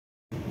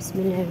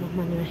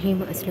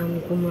Bismillahirrahmanirrahim.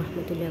 Assalamualaikum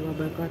warahmatullahi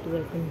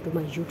wabarakatuh. Welcome to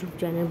my YouTube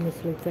channel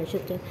Muslim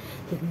Fashion Style.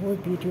 The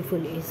most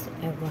beautiful is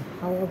ever.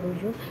 How about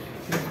you?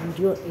 This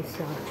video is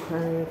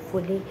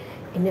fully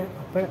in a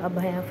upper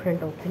abaya,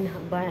 front open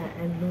abaya,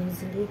 and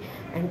loosely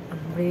and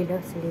umbrella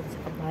sleeves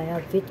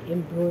abaya with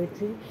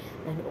embroidery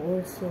and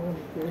also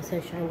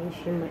shiny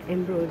shimmer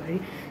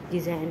embroidery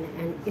design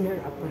and inner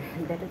upper.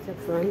 That is the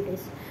front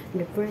is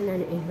different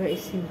and inner is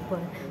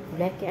simple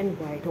black and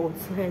white.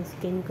 Also and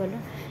skin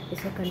color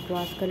is a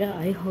contrast color.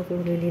 I hope you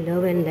really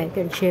love and like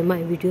and share my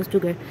videos to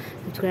get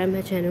subscribe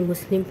my channel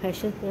Muslim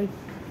Fashion and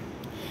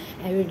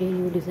everyday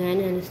new design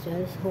and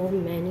styles. So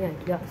many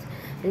ideas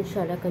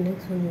inshallah coming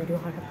soon video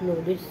are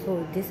uploaded.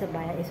 So this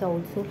abaya is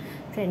also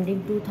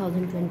trending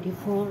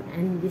 2024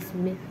 and this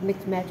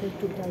mix matches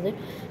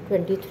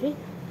 2023.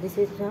 This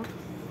is the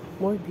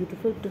most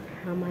beautiful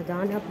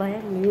Ramadan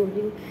abaya,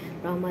 newly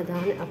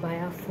Ramadan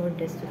abaya for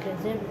this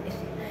present is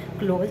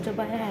closed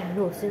abaya and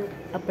also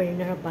upper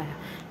inner abaya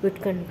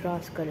with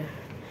contrast color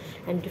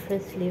and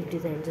different sleeve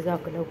design.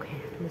 Jazakallah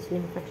khair.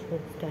 Muslim Fashion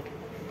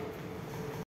Style.